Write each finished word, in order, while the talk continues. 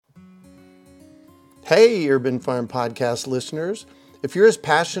Hey, Urban Farm Podcast listeners. If you're as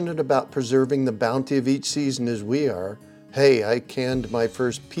passionate about preserving the bounty of each season as we are, hey, I canned my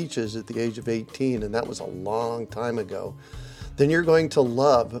first peaches at the age of 18, and that was a long time ago, then you're going to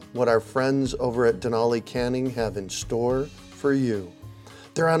love what our friends over at Denali Canning have in store for you.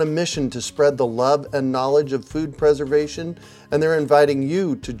 They're on a mission to spread the love and knowledge of food preservation, and they're inviting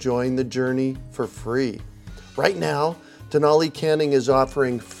you to join the journey for free. Right now, Denali Canning is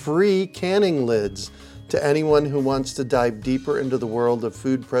offering free canning lids to anyone who wants to dive deeper into the world of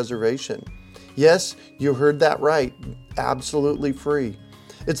food preservation. Yes, you heard that right, absolutely free.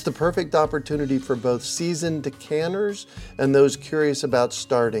 It's the perfect opportunity for both seasoned canners and those curious about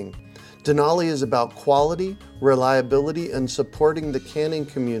starting. Denali is about quality, reliability, and supporting the canning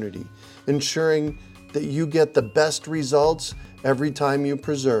community, ensuring that you get the best results every time you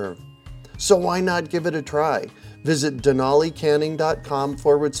preserve. So why not give it a try? Visit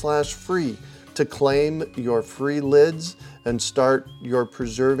denalicanning.com/free to claim your free lids and start your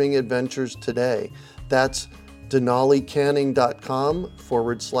preserving adventures today. That's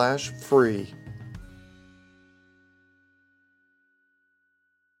denalicanning.com/free.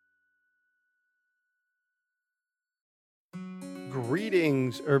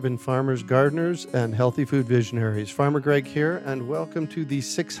 Greetings, urban farmers, gardeners, and healthy food visionaries. Farmer Greg here, and welcome to the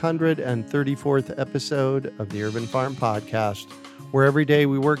 634th episode of the Urban Farm Podcast, where every day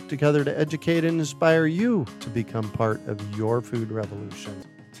we work together to educate and inspire you to become part of your food revolution.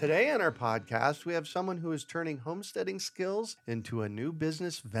 Today on our podcast, we have someone who is turning homesteading skills into a new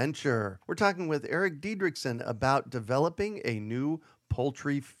business venture. We're talking with Erik Diedrichsen about developing a new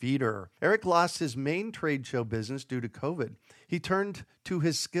poultry feeder. Erik lost his main trade show business due to COVID. He turned to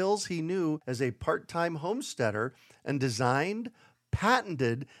his skills he knew as a part-time homesteader and designed,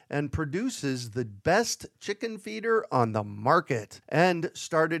 patented, and produces the best chicken feeder on the market, and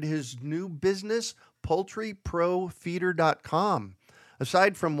started his new business, PoultryProFeeder.com.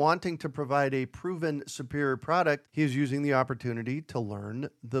 Aside from wanting to provide a proven superior product, he is using the opportunity to learn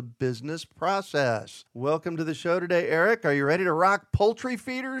the business process. Welcome to the show today, Erik. Are you ready to rock poultry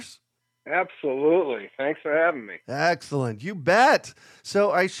feeders? Absolutely. Thanks for having me. Excellent. You bet. So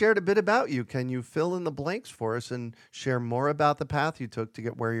I shared a bit about you. Can you fill in the blanks for us and share more about the path you took to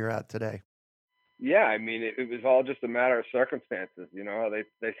get where you're at today? Yeah, I mean, it was all just a matter of circumstances. You know, they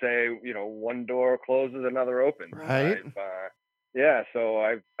say, one door closes, another opens. Right. So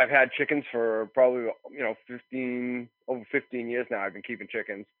I've had chickens for probably, over 15 years now. I've been keeping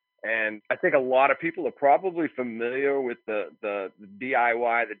chickens. And I think a lot of people are probably familiar with the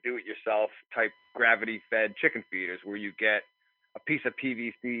DIY, the do-it-yourself type gravity-fed chicken feeders, where you get a piece of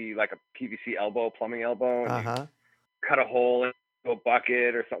PVC, like a PVC elbow, plumbing elbow, and you cut a hole into a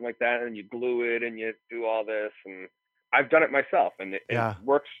bucket or something like that, and you glue it, and you do all this. And I've done it myself, and it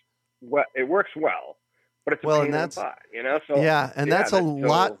works well. It works well, but it's a pain in the butt, So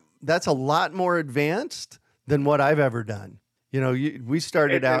that's a lot more advanced than what I've ever done. We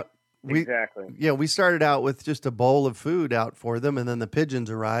started out. We started out with just a bowl of food out for them, and then the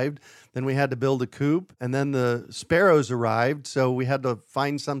pigeons arrived. Then we had to build a coop, and then the sparrows arrived, so we had to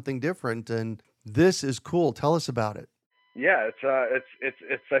find something different. And this is cool. Tell us about it. Yeah, it's I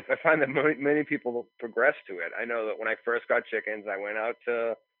find that many people progress to it. I know that when I first got chickens, I went out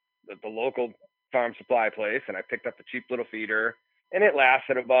to the local farm supply place, and I picked up a cheap little feeder. And it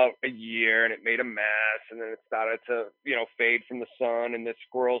lasted about a year, and it made a mess, and then it started to, fade from the sun, and the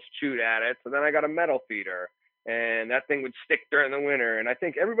squirrels chewed at it. So then I got a metal feeder, and that thing would stick during the winter. And I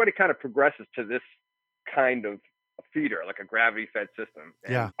think everybody kind of progresses to this kind of a feeder, like a gravity-fed system.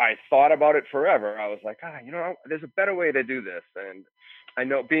 And I thought about it forever. I was like, there's a better way to do this. And I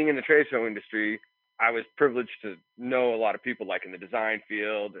know, being in the trade show industry, I was privileged to know a lot of people, like in the design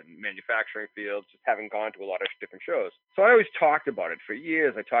field and manufacturing field, just having gone to a lot of different shows. So I always talked about it for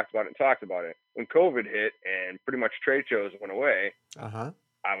years. I talked about it. When COVID hit and pretty much trade shows went away, I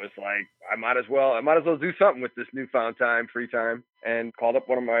was like, I might as well do something with this newfound free time, and called up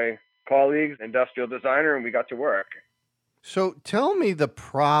one of my colleagues, industrial designer, and we got to work. So tell me the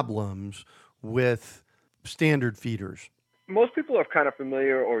problems with standard feeders. Most people are kind of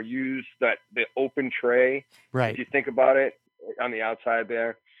familiar or use the open tray. Right. If you think about it, on the outside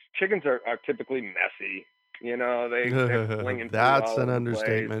there, chickens are typically messy. They're flinging. That's an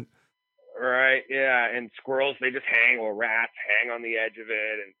understatement. Right. Yeah. And squirrels, they just hang, or rats hang on the edge of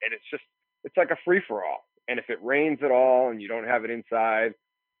it. And it's like a free for all. And if it rains at all and you don't have it inside,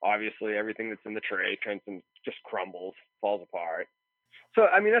 obviously everything that's in the tray just crumbles, falls apart. So,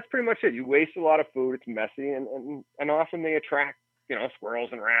 I mean, that's pretty much it. You waste a lot of food. It's messy, and often they attract,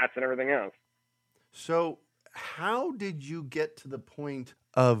 squirrels and rats and everything else. So how did you get to the point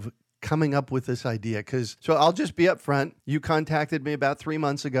of coming up with this idea? So I'll just be upfront. You contacted me about 3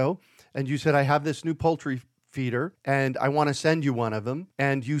 months ago, and you said, I have this new poultry feeder, and I want to send you one of them.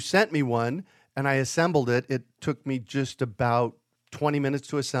 And you sent me one, and I assembled it. It took me just about 20 minutes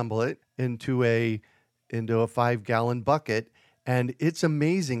to assemble it into a 5-gallon bucket. And it's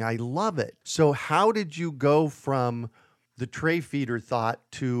amazing. I love it. So how did you go from the tray feeder thought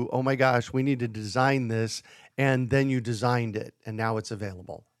to, oh my gosh, we need to design this, and then you designed it, and now it's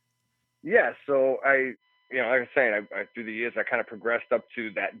available? Yeah, so like I was saying, I through the years, I kind of progressed up to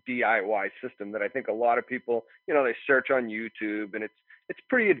that DIY system that I think a lot of people, they search on YouTube, and it's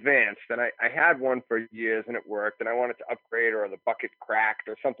pretty advanced. And I had one for years, and it worked, and I wanted to upgrade, or the bucket cracked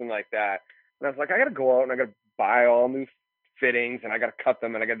or something like that. And I was like, I got to go out and I got to buy all new fittings, and I got to cut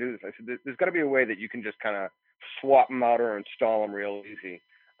them, and I got to do this. I said, there's got to be a way that you can just kind of swap them out or install them real easy.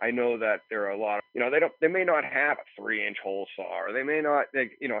 I know that there are a lot of, they may not have a 3-inch hole saw, or they may not,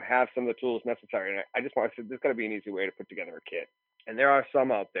 have some of the tools necessary. And I just want to say, there's got to be an easy way to put together a kit. And there are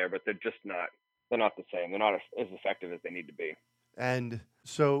some out there, but they're not the same. They're not as effective as they need to be. And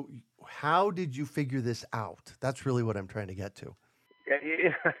so how did you figure this out? That's really what I'm trying to get to.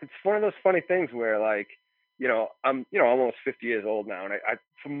 It's one of those funny things where, like, I'm almost 50 years old now, and I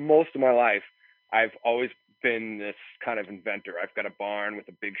for most of my life, I've always been this kind of inventor. I've got a barn with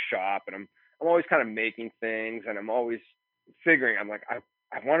a big shop, and I'm always kind of making things, and I'm always figuring. I'm like, I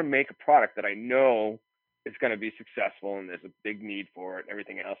want to make a product that I know is going to be successful, and there's a big need for it and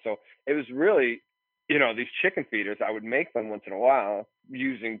everything else. So it was really, these chicken feeders, I would make them once in a while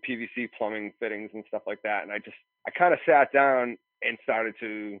using PVC plumbing fittings and stuff like that. And I kind of sat down and started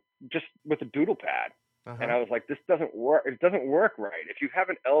to just with a doodle pad. Uh-huh. And I was like, this doesn't work. It doesn't work right. If you have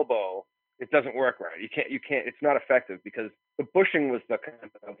an elbow, it doesn't work right. You can't, it's not effective, because the bushing was the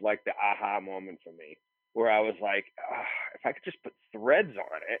kind of like the aha moment for me, where I was like, if I could just put threads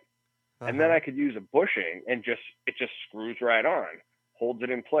on it, and then I could use a bushing, and it just screws right on, holds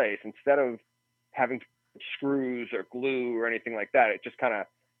it in place, instead of having to put screws or glue or anything like that. It just kind of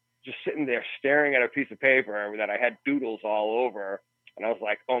just sitting there staring at a piece of paper that I had doodles all over. And I was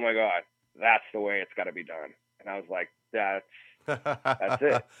like, oh my God, that's the way it's got to be done. And I was like, that's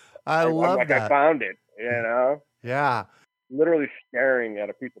it. I love that. I found it, Yeah. Literally staring at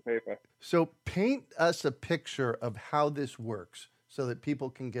a piece of paper. So paint us a picture of how this works so that people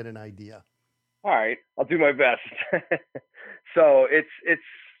can get an idea. All right, I'll do my best. So it's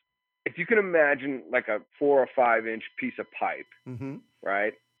if you can imagine like a 4 or 5 inch piece of pipe,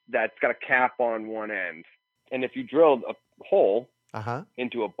 right? That's got a cap on one end. And if you drilled a hole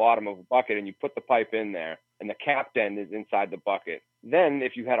into a bottom of a bucket, and you put the pipe in there, and the capped end is inside the bucket, then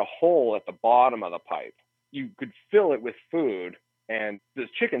if you had a hole at the bottom of the pipe, you could fill it with food, and the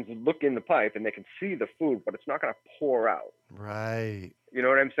chickens look in the pipe and they can see the food, but it's not going to pour out. Right. You know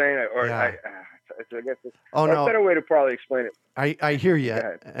what I'm saying? Or yeah. I guess it's a better way to probably explain it. I hear you.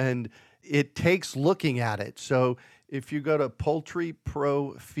 And it takes looking at it. So if you go to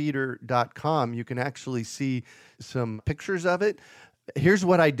poultryprofeeder.com, you can actually see some pictures of it. Here's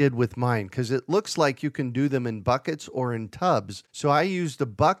what I did with mine, because it looks like you can do them in buckets or in tubs. So I used a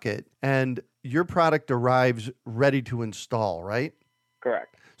bucket, and your product arrives ready to install, right?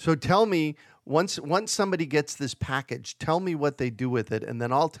 Correct. So tell me, once somebody gets this package, tell me what they do with it, and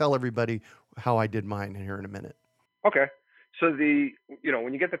then I'll tell everybody how I did mine here in a minute. Okay. So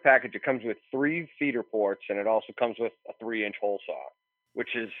when you get the package, it comes with 3 feeder ports, and it also comes with a 3-inch hole saw,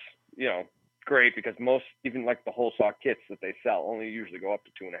 which is, great, because most, even like the hole saw kits that they sell, only usually go up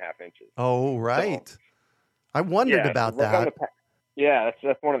to 2.5 inches. Oh, right. So, I wondered about that.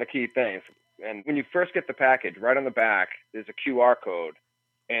 That's one of the key things. And when you first get the package, right on the back, there's a QR code.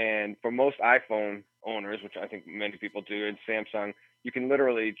 And for most iPhone owners, which I think many people do, and Samsung, you can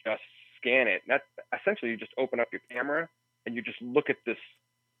literally just scan it. And that's essentially, you just open up your camera and you just look at this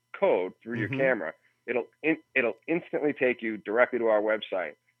code through your camera. It'll instantly take you directly to our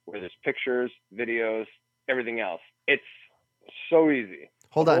website, where there's pictures, videos, everything else. It's so easy.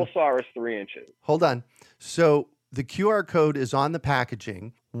 Hold on. The hole saw is 3 inches. Hold on. So the QR code is on the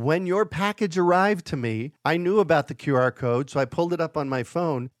packaging. When your package arrived to me, I knew about the QR code, so I pulled it up on my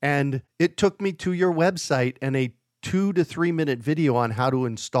phone, and it took me to your website and a 2 to 3 minute video on how to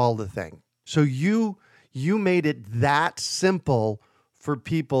install the thing. So you made it that simple for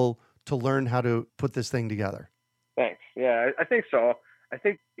people to learn how to put this thing together. Thanks. Yeah, I think so. I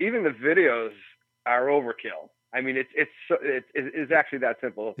think even the videos are overkill. I mean, it's actually that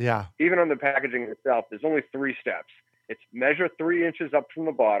simple. Yeah. Even on the packaging itself, there's only 3 steps. It's measure 3 inches up from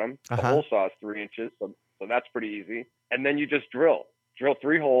the bottom. The hole saw is 3 inches, so that's pretty easy. And then you just drill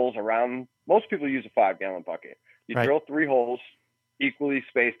 3 holes around. Most people use a 5-gallon bucket. You drill 3 holes, equally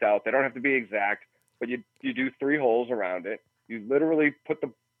spaced out. They don't have to be exact, but you do 3 holes around it. You literally put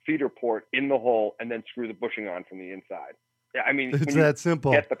the feeder port in the hole and then screw the bushing on from the inside. Yeah, I mean, It's that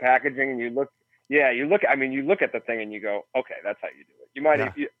simple. Get the packaging and you look at the thing and you go, okay, that's how you do it. You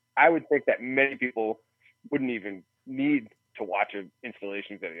might, I would think that many people wouldn't even need to watch an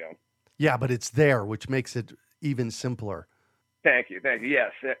installation video. Yeah, but it's there, which makes it even simpler. Thank you.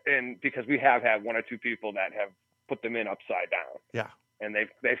 Yes, and because we have had 1 or 2 people that have put them in upside down. Yeah. And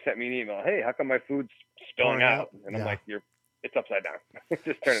they've sent me an email. Hey, how come my food's spilling out? And I'm like, it's upside down.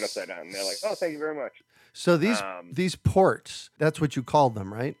 Just turn it upside down. And they're like, oh, thank you very much. So these ports, that's what you called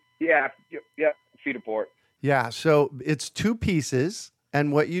them, right? Yeah. Feeder port. Yeah. So it's 2 pieces.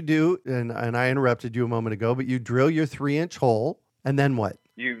 And what you do, and I interrupted you a moment ago, but you drill your 3-inch hole, and then what?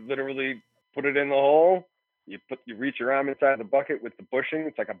 You literally put it in the hole. You reach your arm inside the bucket with the bushing.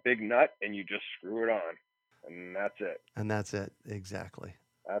 It's like a big nut, and you just screw it on, and that's it. And that's it, exactly.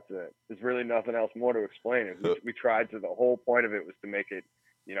 That's it. There's really nothing else more to explain it. We tried to. The whole point of it was to make it,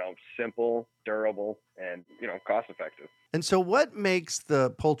 simple, durable, and cost effective. And so, what makes the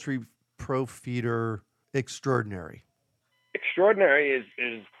Poultry Pro Feeder extraordinary? Extraordinary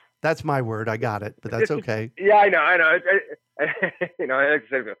is that's my word. I got it, but that's okay. Yeah, I know. I like to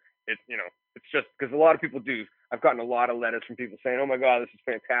say it's just because a lot of people do. I've gotten a lot of letters from people saying, "Oh my God, this is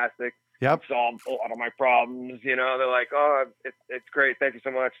fantastic. Yep, it solved a lot of my problems." They're like, "Oh, it's great. Thank you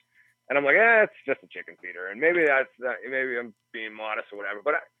so much." And I'm like, it's just a chicken feeder, and maybe maybe I'm being modest or whatever,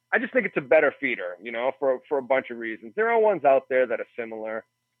 but I just think it's a better feeder, for a bunch of reasons. There are ones out there that are similar,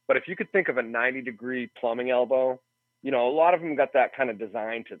 but if you could think of a 90-degree plumbing elbow. A lot of them got that kind of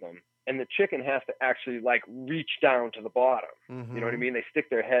design to them, and the chicken has to actually reach down to the bottom. Mm-hmm. You know what I mean? They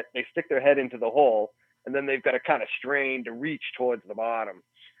stick their head into the hole, and then they've got to kind of strain to reach towards the bottom.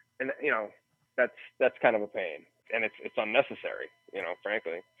 And that's kind of a pain, and it's unnecessary,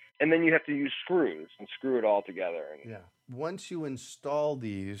 frankly. And then you have to use screws and screw it all together. And once you install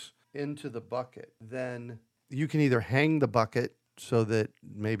these into the bucket, then you can either hang the bucket so that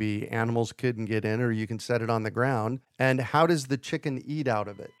maybe animals couldn't get in, or you can set it on the ground. And how does the chicken eat out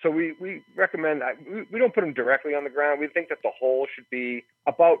of it? So we recommend, we don't put them directly on the ground. We think that the hole should be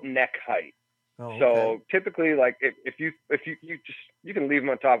about neck height. Oh, okay. So typically, if you can leave them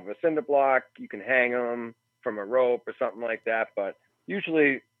on top of a cinder block, you can hang them from a rope or something like that. But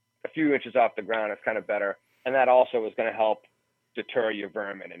usually a few inches off the ground is kind of better. And that also is going to help deter your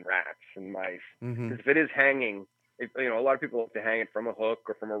vermin and rats and mice. Because if it is hanging, a lot of people like to hang it from a hook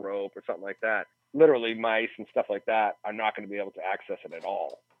or from a rope or something like that. Literally, mice and stuff like that are not going to be able to access it at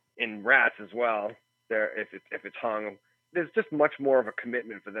all. In rats as well, if it's hung, there's just much more of a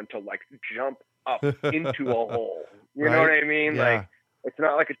commitment for them to jump up into a hole. You know what I mean? Yeah. It's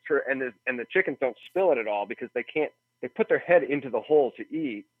not like and the chickens don't spill it at all because they can't. They put their head into the hole to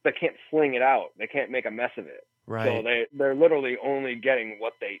eat. They can't fling it out. They can't make a mess of it. Right. So they're literally only getting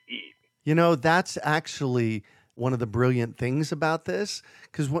what they eat. That's actually one of the brilliant things about this,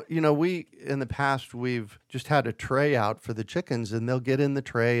 because we in the past we've just had a tray out for the chickens, and they'll get in the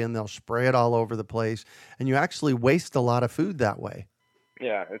tray and they'll spray it all over the place, and you actually waste a lot of food that way.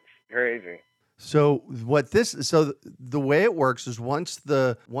 Yeah, it's crazy. So the way it works is once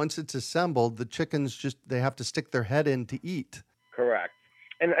it's assembled, the chickens they have to stick their head in to eat. Correct.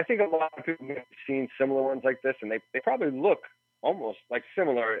 And I think a lot of people have seen similar ones like this, and they probably look almost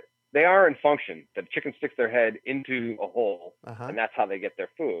similar. They are in function. The chicken sticks their head into a hole, and that's how they get their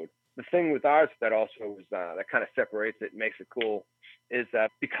food. The thing with ours that also is that kind of separates it and makes it cool is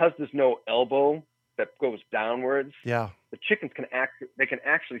that because there's no elbow that goes downwards, the chickens can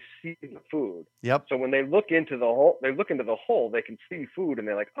actually see the food. Yep. So when they look into the hole, they can see food, and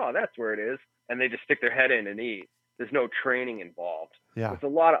they're like, oh, that's where it is, and they just stick their head in and eat. There's no training involved. Yeah. There's a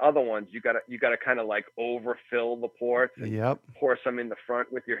lot of other ones. You gotta kind of overfill the ports and pour some in the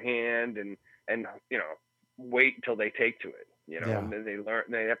front with your hand and wait until they take to it. And then they learn.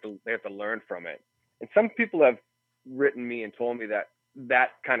 They have to learn from it. And some people have written me and told me that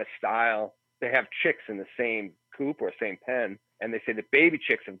kind of style. They have chicks in the same coop or same pen, and they say the baby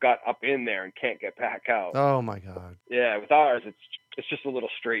chicks have got up in there and can't get back out. Oh my God. Yeah, with ours, it's just a little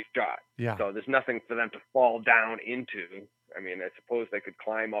straight shot. Yeah. So there's nothing for them to fall down into. I mean, I suppose they could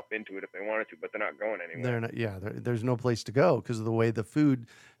climb up into it if they wanted to, but they're not going anywhere. They're not. Yeah, there's no place to go because of the way the food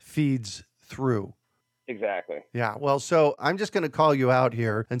feeds through. Exactly. Yeah. Well, so I'm just going to call you out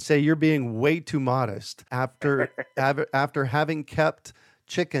here and say you're being way too modest after having kept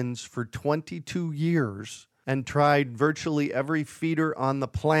chickens for 22 years and tried virtually every feeder on the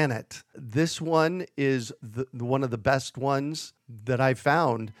planet. This one is one of the best ones that I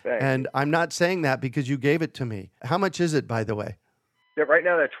found. Thanks. And I'm not saying that because you gave it to me. How much is it, by the way? right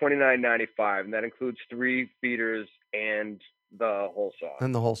now they're $29.95, and that includes 3 feeders and the whole saw.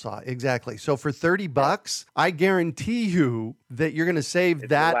 And the whole saw, exactly. So for $30, I guarantee you that you're going to save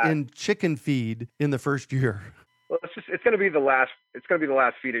that in chicken feed in the first year. Well, it's going to be the last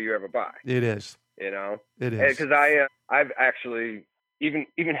feeder you ever buy. It is. You know, it is, because I've actually even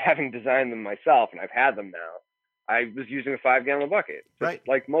having designed them myself, and I've had them now. I was using a 5-gallon bucket, just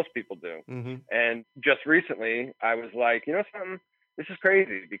like most people do. Mm-hmm. And just recently, I was like, you know something, this is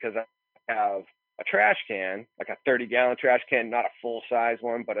crazy, because I have a trash can, like a 30-gallon trash can, not a full-size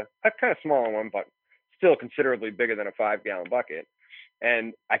one, but a kind of smaller one, but still considerably bigger than a 5-gallon bucket.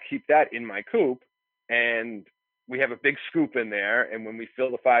 And I keep that in my coop, and we have a big scoop in there. And when we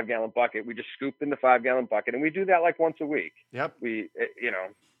fill the 5-gallon bucket, we just scoop in the 5-gallon bucket, and we do that like once a week. Yep.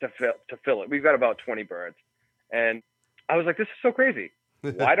 To fill it. We've got about 20 birds. And I was like, this is so crazy.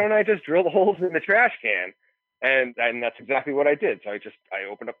 Why don't I just drill the holes in the trash can? And that's exactly what I did. So I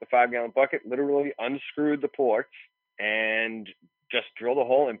opened up the 5-gallon bucket, literally unscrewed the ports, and just drilled a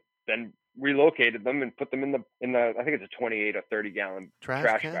hole, and then relocated them and put them in the I think it's a 28 or 30-gallon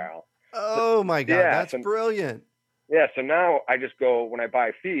trash barrel. Oh my God, that's brilliant. Yeah. So now I just go, when I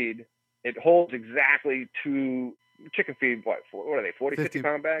buy feed, it holds exactly 2 chicken feed. What are they? 40, 50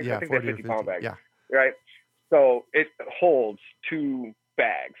 pound bags? Yeah, I think they're 50 pound bags. Yeah. Right. So it holds 2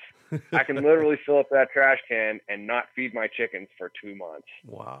 bags. I can literally fill up that trash can and not feed my chickens for 2 months.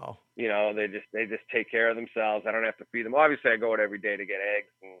 Wow. You know, they just take care of themselves. I don't have to feed them. Obviously, I go out every day to get eggs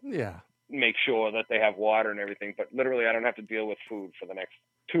and make sure that they have water and everything. But literally, I don't have to deal with food for the next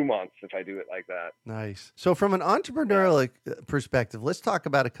 2 months if I do it like that. Nice. So from an entrepreneurial perspective, let's talk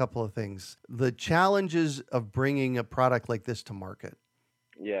about a couple of things. The challenges of bringing a product like this to market.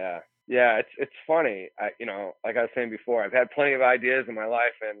 Yeah. Yeah, it's funny. Like I was saying before, I've had plenty of ideas in my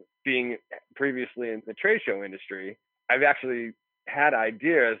life, and being previously in the trade show industry, I've actually had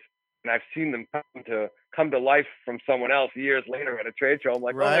ideas, and I've seen them come to life from someone else years later at a trade show. I'm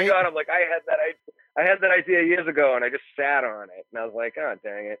like, Oh my God! I'm like, I had that idea years ago, and I just sat on it, and I was like, oh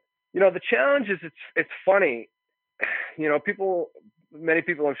dang it. The challenge is it's funny. Many people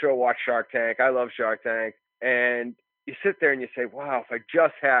I'm sure watch Shark Tank. I love Shark Tank, and you sit there and you say, wow,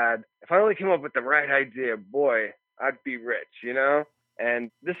 if I only came up with the right idea, boy, I'd be rich,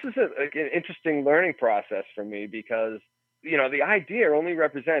 And this is an interesting learning process for me, because, the idea only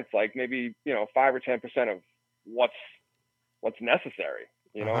represents like maybe, 5 or 10% of what's necessary,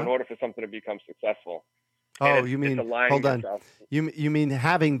 in order for something to become successful. Oh, you mean, hold on. You mean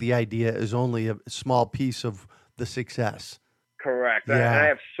having the idea is only a small piece of the success. Correct. Yeah. And I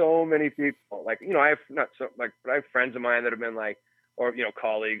have so many people, but I have friends of mine that have been like, or,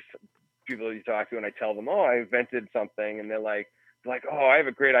 colleagues, people you talk to, and I tell them, oh, I invented something. And they're like, oh, I have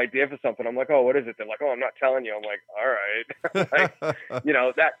a great idea for something. I'm like, oh, what is it? They're like, oh, I'm not telling you. I'm like, all right.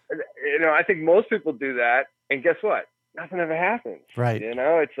 I think most people do that. And guess what? Nothing ever happens. Right.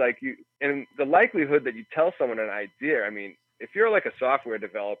 It's like and the likelihood that you tell someone an idea, I mean, if you're like a software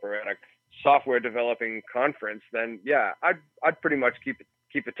developer at a software developing conference, then yeah, I'd pretty much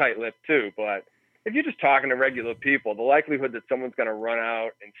keep a tight lip too. But if you're just talking to regular people, the likelihood that someone's going to run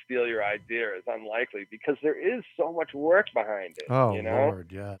out and steal your idea is unlikely, because there is so much work behind it. Oh,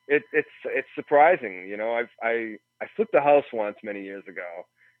 Lord, yeah. It's surprising. I flipped a house once many years ago,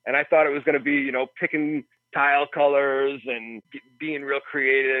 and I thought it was going to be, picking tile colors and being real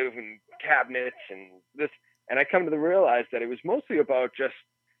creative and cabinets and this. And I come to realize that it was mostly about just,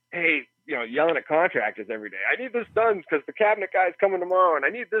 hey, yelling at contractors every day. I need this done because the cabinet guy's coming tomorrow, and I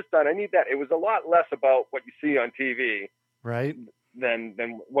need this done. I need that. It was a lot less about what you see on TV, right,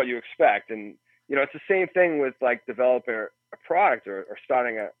 than what you expect. And it's the same thing with like developing a product or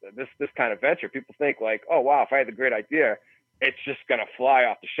starting this kind of venture. People think like, oh wow, if I had the great idea, it's just gonna fly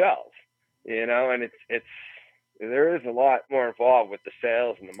off the shelves, And there is a lot more involved with the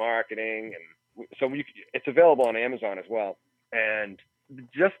sales and the marketing, and so it's available on Amazon as well. And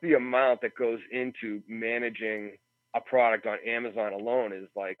just the amount that goes into managing a product on Amazon alone is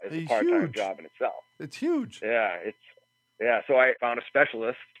a part-time job in itself. It's huge. Yeah. So I found a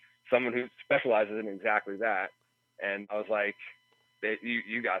specialist, someone who specializes in exactly that. And I was like,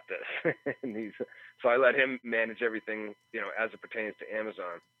 you got this. And so I let him manage everything, as it pertains to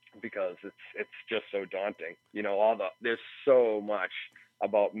Amazon, because it's just so daunting. There's so much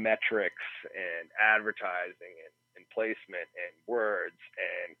about metrics and advertising and placement and words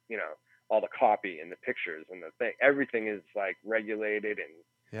and all the copy and the pictures and the thing. Everything is like regulated,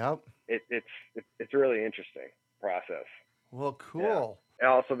 and it's a really interesting process. Well, cool. Yeah.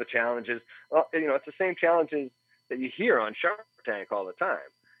 And also the challenges. Well, it's the same challenges that you hear on Shark Tank all the time.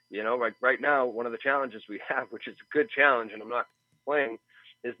 Like right now, one of the challenges we have, which is a good challenge, and I'm not explain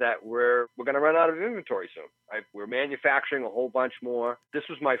is that we're going to run out of inventory soon. We're manufacturing a whole bunch more. This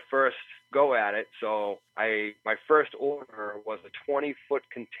was my first go at it, so my first order was a 20-foot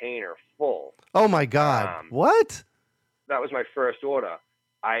container full. Oh my God! What? That was my first order.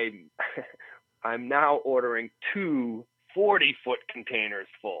 I'm now ordering 2 40-foot containers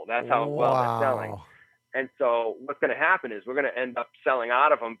full. That's how well they're selling. And so what's going to happen is we're going to end up selling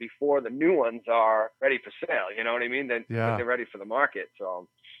out of them before the new ones are ready for sale. You know what I mean? They're ready for the market. So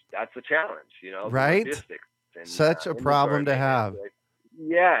that's a challenge, right? Logistics and, such a problem to have.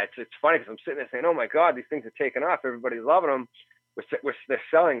 Yeah, it's funny because I'm sitting there saying, "Oh my God, these things are taking off. Everybody's loving them. They're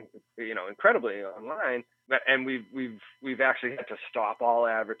selling, incredibly online." And we've actually had to stop all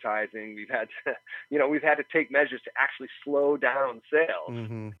advertising. We've had to take measures to actually slow down sales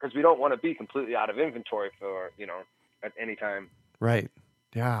because we don't want to be completely out of inventory for at any time. Right.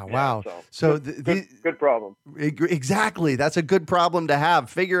 Yeah. Wow. So good problem. Exactly. That's a good problem to have.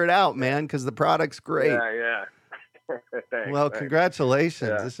 Figure it out, man, because the product's great. Yeah. Thanks. Well, congratulations.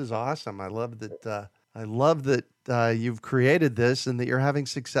 Yeah. This is awesome. I love that you've created this and that you're having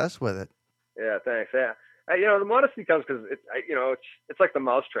success with it. Yeah. Thanks. Yeah. The modesty comes because it's like the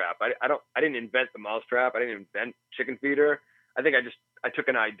mousetrap. I didn't invent the mousetrap. I didn't invent chicken feeder. I think I took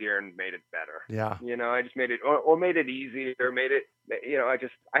an idea and made it better. Yeah. I just made it or made it easier. Made it.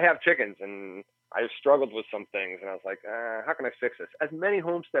 I have chickens and I struggled with some things and I was like, how can I fix this? As many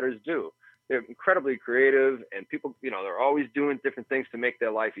homesteaders do. They're incredibly creative and people, they're always doing different things to make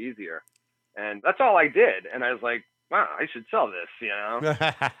their life easier. And that's all I did. And I was like, wow, I should sell this,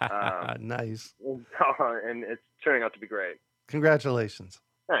 Nice. And it's turning out to be great. Congratulations.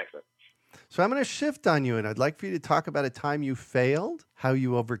 Thanks, man. So I'm going to shift on you, and I'd like for you to talk about a time you failed, how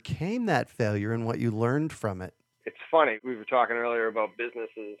you overcame that failure, and what you learned from it. It's funny. We were talking earlier about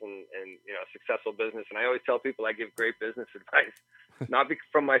businesses and successful business, and I always tell people I give great business advice, not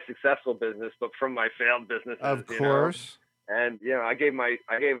from my successful business, but from my failed businesses. Of course. And it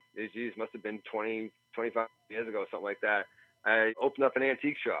must have been 20, 25 years ago, something like that. I opened up an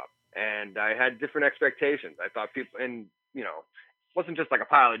antique shop and I had different expectations. I thought people, and, it wasn't just like a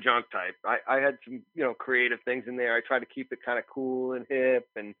pile of junk type. I had some, creative things in there. I tried to keep it kind of cool and hip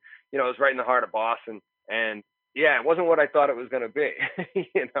and, it was right in the heart of Boston. And yeah, it wasn't what I thought it was going to be.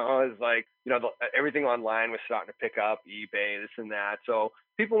 It was like, everything online was starting to pick up, eBay, this and that. So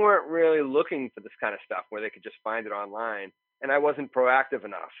people weren't really looking for this kind of stuff where they could just find it online. And I wasn't proactive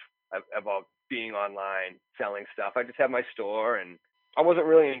enough about being online, selling stuff. I just had my store and I wasn't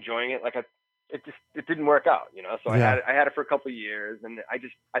really enjoying it. Like it didn't work out, So yeah. I had it for a couple of years and I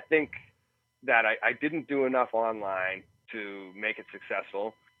think that I didn't do enough online to make it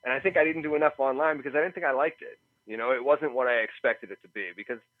successful. And I think I didn't do enough online because I didn't think I liked it. It wasn't what I expected it to be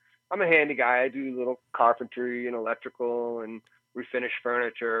because I'm a handy guy. I do little carpentry and electrical and refinish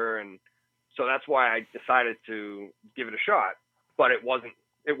furniture. And so that's why I decided to give it a shot. But it wasn't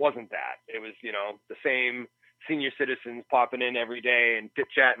that. It was, the same senior citizens popping in every day and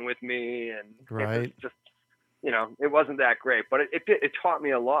chit-chatting with me. And right. It was just, it wasn't that great. But it taught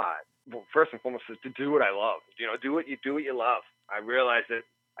me a lot. Well, first and foremost, is to do what I love. Do what you love. I realized that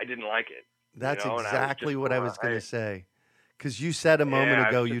I didn't like it. That's exactly what I was going to say. Because you said a moment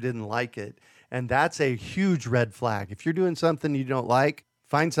ago you didn't like it. And that's a huge red flag. If you're doing something you don't like,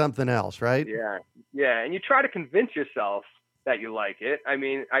 find something else, right? Yeah. Yeah. And you try to convince yourself that you like it. I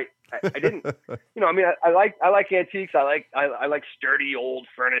mean, I didn't, I like antiques. I like sturdy old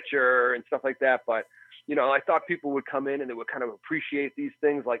furniture and stuff like that. But, I thought people would come in and they would kind of appreciate these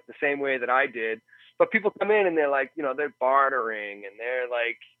things like the same way that I did. But people come in and they're like, they're bartering and they're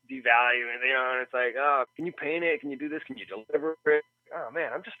like devaluing, and it's like, oh, can you paint it? Can you do this? Can you deliver it? Oh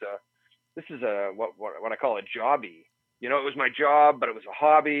man, this is what I call a jobby. It was my job, but it was a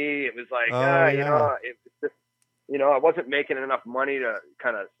hobby. It was like, I wasn't making enough money to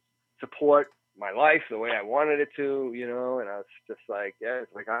kind of support my life the way I wanted it to, and I was just like,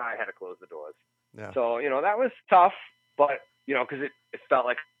 it's like, I had to close the doors. Yeah. So, that was tough, but, because it felt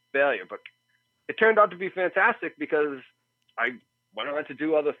like a failure, but it turned out to be fantastic because I went on to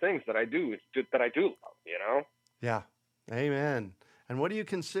do other things that I do love, Yeah. Amen. And what do you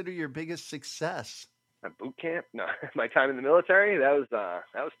consider your biggest success? My boot camp? No, my time in the military. That was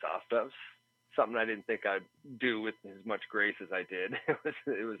tough. That was something I didn't think I'd do with as much grace as I did.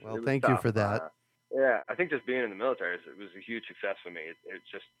 It was thank tough. you for that. Yeah, I think just being in the military was a huge success for me.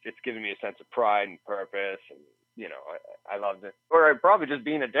 It's given me a sense of pride and purpose, and I loved it. Or probably just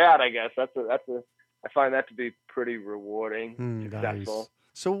being a dad, I guess. I find that to be pretty rewarding, successful. Nice.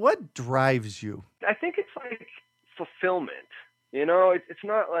 So what drives you? I think it's like fulfillment. It's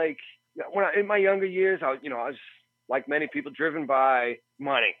not like in my younger years, I was like many people, driven by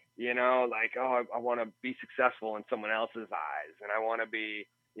money, you know, like, oh, I want to be successful in someone else's eyes. And I want to be,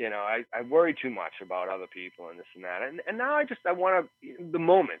 you know, I worry too much about other people and this and that. And now I want to, the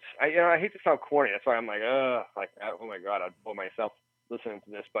moments, I hate to sound corny. That's why I'm like, oh my God, I'd pull myself listening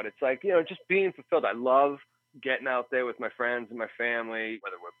to this, but it's like, you know, just being fulfilled. I love getting out there with my friends and my family,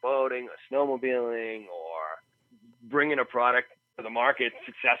 whether we're boating or snowmobiling or bringing a product to the market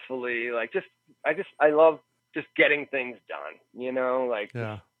successfully. Like I love just getting things done, you know, like,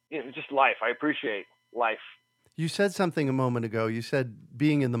 just life. I appreciate life. You said something a moment ago. You said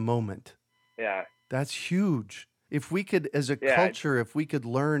being in the moment. Yeah. That's huge. If we could, as a culture, if we could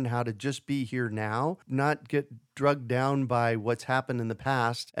learn how to just be here now, not get drugged down by what's happened in the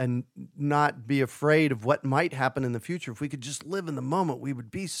past and not be afraid of what might happen in the future, if we could just live in the moment, we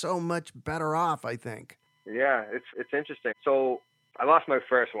would be so much better off, I think. Yeah, it's interesting. So I lost my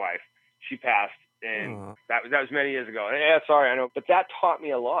first wife. She passed, and that was many years ago. And yeah, sorry, I know, but that taught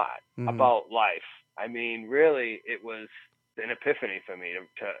me a lot about life. I mean, really, it was an epiphany for me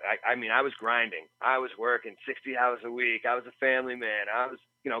I mean, I was grinding. I was working 60 hours a week. I was a family man. I was,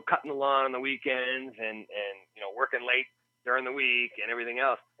 you know, cutting the lawn on the weekends and, you know, working late during the week and everything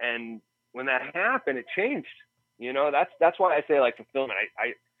else. And when that happened, it changed, you know, that's why I say like fulfillment.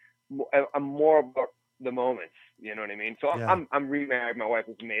 I'm more about the moments, you know what I mean? So I'm remarried. My wife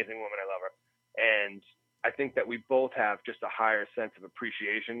is an amazing woman. I love her. And I think that we both have just a higher sense of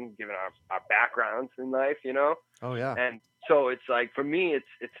appreciation given our backgrounds in life, you know? Oh yeah. And so it's like, for me,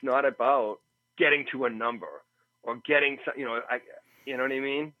 it's not about getting to a number or getting, you know, you know what I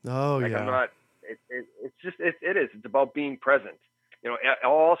mean? Oh like, yeah. I'm not, it's about being present. You know,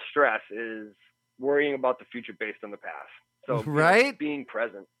 all stress is worrying about the future based on the past. So right? Being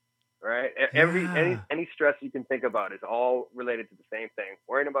present, right? Any stress you can think about is all related to the same thing.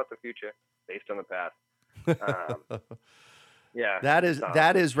 Worrying about the future based on the past. Yeah.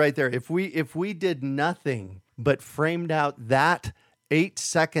 That is right there. If we did nothing but framed out that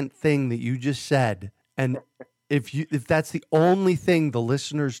 8-second thing that you just said, and if that's the only thing the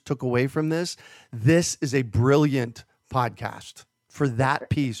listeners took away from this is a brilliant podcast for that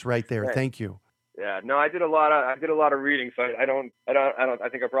piece right there. Right. Thank you. Yeah, no, I did a lot of reading, so I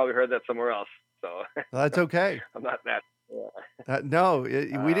think I probably heard that somewhere else. So well, that's okay. I'm not that.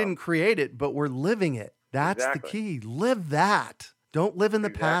 Yeah. We didn't create it, but we're living it. That's the key. Live that. Don't live in the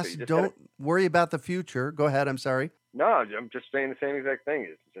past. Don't worry about the future. Go ahead. I'm sorry. No, I'm just saying the same exact thing.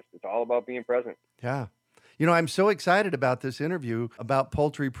 It's all about being present. Yeah. You know, I'm so excited about this interview about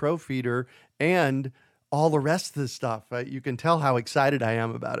Poultry Pro Feeder and all the rest of the stuff. You can tell how excited I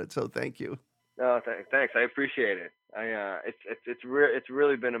am about it. So thank you. No, thanks. I appreciate it. It's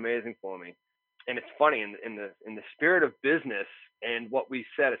really been amazing for me. And it's funny in the spirit of business and what we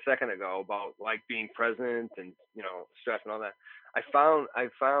said a second ago about like being present and, you know, stress and all that. I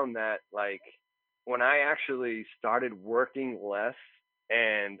found that like when I actually started working less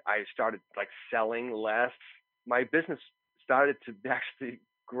and I started like selling less, my business started to actually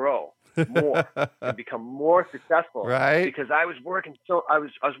grow more and become more successful. Right. Because I was working I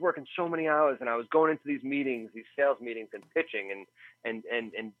was working so many hours, and I was going into these meetings, these sales meetings, and pitching and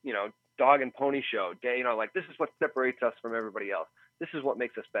you know, dog and pony show day, you know, like this is what separates us from everybody else. This is what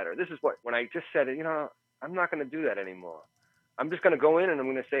makes us better. This is what, when I just said it, you know, I'm not going to do that anymore. I'm just going to go in and I'm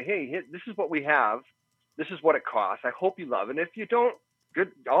going to say, hey, this is what we have. This is what it costs. I hope you love it. And if you don't,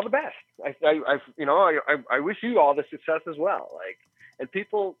 good, all the best. I wish you all the success as well. Like, and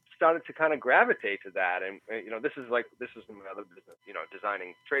people started to kind of gravitate to that. And, you know, this is my other business, you know,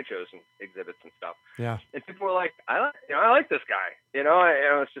 designing trade shows and exhibits and stuff. Yeah. And people were like, I like this guy, you know,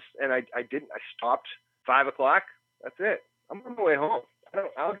 it's just, and I stopped 5 o'clock. That's it. I'm on my way home.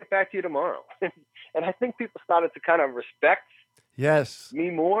 I'll get back to you tomorrow. And I think people started to kind of respect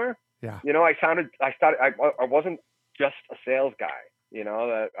me more. Yeah. You know, I wasn't just a sales guy, you know,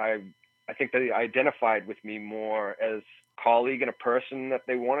 that I think that they identified with me more as a colleague and a person that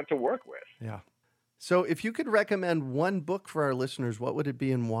they wanted to work with. Yeah. So if you could recommend one book for our listeners, what would it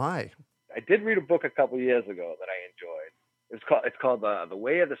be and why? I did read a book a couple of years ago that I enjoyed. It's called The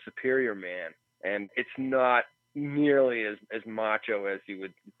Way of the Superior Man. And it's not nearly as macho as you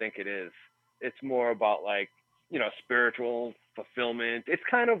would think it is. It's more about, like, you know, spiritual fulfillment. It's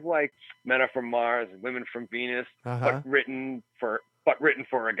kind of like Men Are From Mars and Women From Venus, but written for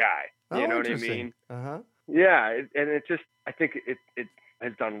a guy. You know what I mean? Yeah, and it just, I think it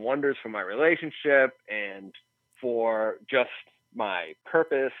has done wonders for my relationship and for just my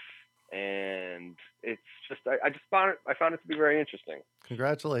purpose. And it's just, I found it to be very interesting.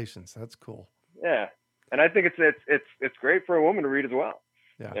 Congratulations. That's cool. Yeah. And I think it's great for a woman to read as well.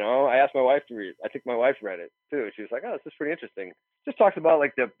 Yeah. You know, I asked my wife to read. I think my wife read it too. She was like, "Oh, this is pretty interesting." Just talks about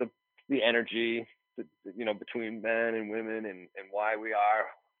like the energy, you know, between men and women, and why we are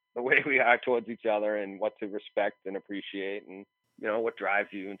the way we are towards each other, and what to respect and appreciate, and you know what drives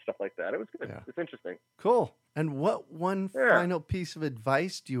you and stuff like that. It was good. Yeah. It's interesting. Cool. And what one Yeah. final piece of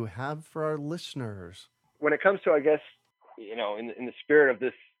advice do you have for our listeners? When it comes to, I guess, you know, in the spirit of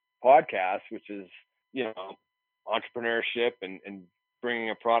this podcast, which is, you know, entrepreneurship and bringing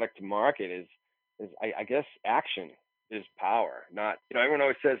a product to market, is I guess action is power. Not, you know, everyone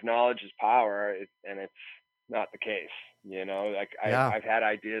always says knowledge is power, and it's not the case. You know, like I've had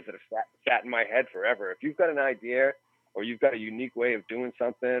ideas that have sat in my head forever. If you've got an idea, or you've got a unique way of doing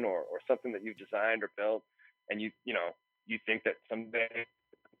something, or something that you've designed or built, and you think that someday,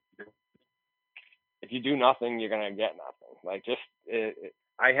 if you do nothing, you're gonna get nothing. Like, just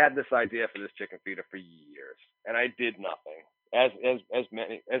I had this idea for this chicken feeder for years, and I did nothing, as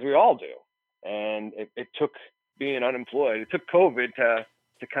many as we all do. And it took being unemployed. It took COVID to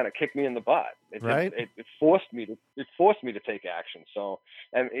kind of kick me in the butt. It forced me to take action. So,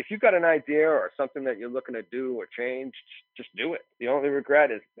 and if you've got an idea or something that you're looking to do or change, just do it. The only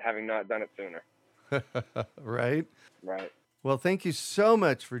regret is having not done it sooner. Right. Well, thank you so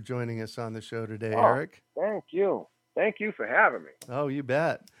much for joining us on the show today, Erik. Thank you. Thank you for having me. Oh, you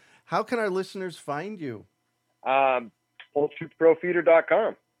bet. How can our listeners find you?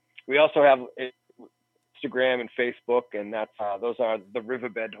 PoultryProFeeder.com. We also have Instagram and Facebook, and that's those are the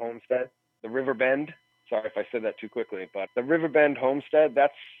Riverbend Homestead. The Riverbend. Sorry if I said that too quickly, but the Riverbend Homestead.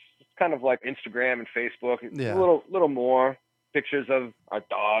 That's kind of like Instagram and Facebook. It's a little more pictures of our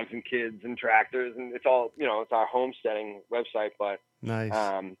dogs and kids and tractors, and it's all, you know, it's our homesteading website. But nice.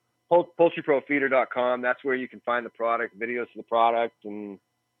 PoultryProFeeder.com. That's where you can find the product, videos of the product, and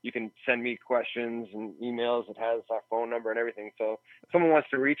you can send me questions and emails. It has our phone number and everything. So if someone wants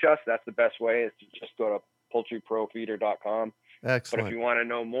to reach us, that's the best way, is to just go to PoultryProFeeder.com. Excellent. But if you want to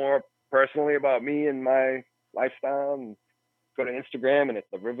know more personally about me and my lifestyle, go to Instagram, and it's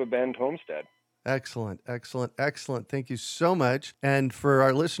the Riverbend Homestead. Excellent. Thank you so much. And for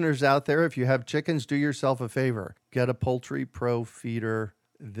our listeners out there, if you have chickens, do yourself a favor. Get a Poultry Pro feeder.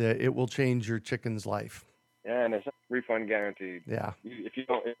 It will change your chicken's life. Yeah, and it's refund guaranteed. Yeah. If you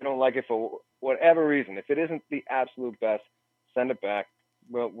don't like it for whatever reason, if it isn't the absolute best, send it back.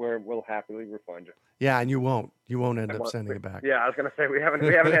 We'll happily refund you. Yeah, and you won't end up sending it back. Yeah, I was gonna say we haven't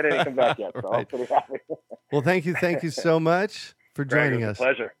had any come back yet, so Right. I'm pretty happy. Well, thank you so much for joining us.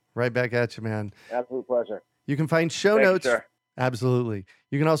 Pleasure. Right back at you, man. Absolute pleasure. You can find show Thank notes. You, sir. Absolutely.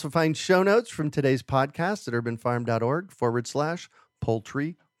 You can also find show notes from today's podcast at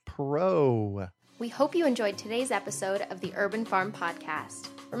urbanfarm.org/Poultry Pro. We hope you enjoyed today's episode of the Urban Farm Podcast.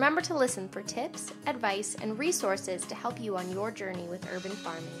 Remember to listen for tips, advice, and resources to help you on your journey with urban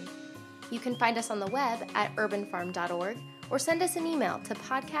farming. You can find us on the web at urbanfarm.org, or send us an email to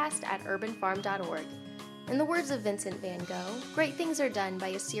podcast@urbanfarm.org. In the words of Vincent van Gogh, great things are done by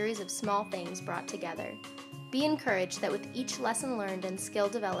a series of small things brought together. Be encouraged that with each lesson learned and skill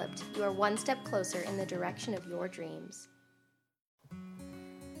developed, you are one step closer in the direction of your dreams.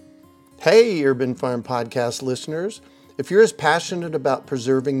 Hey, Urban Farm Podcast listeners. If you're as passionate about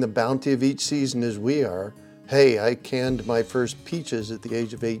preserving the bounty of each season as we are, hey, I canned my first peaches at the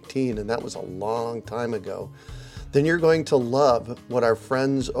age of 18, and that was a long time ago, then you're going to love what our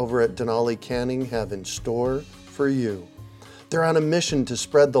friends over at Denali Canning have in store for you. They're on a mission to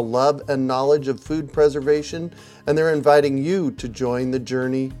spread the love and knowledge of food preservation, and they're inviting you to join the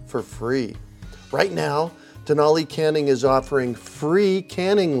journey for free. Right now, Denali Canning is offering free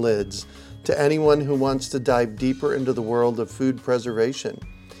canning lids to anyone who wants to dive deeper into the world of food preservation.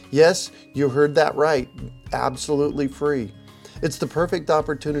 Yes, you heard that right, absolutely free. It's the perfect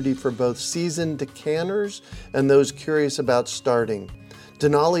opportunity for both seasoned canners and those curious about starting.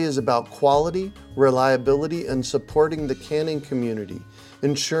 Denali is about quality, reliability, and supporting the canning community,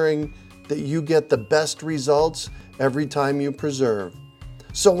 ensuring that you get the best results every time you preserve.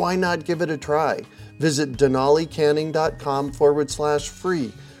 So why not give it a try? Visit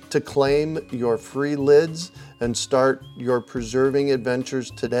denalicanning.com/free to claim your free lids and start your preserving adventures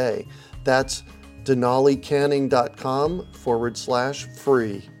today. That's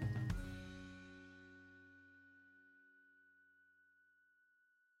denalicanning.com/free.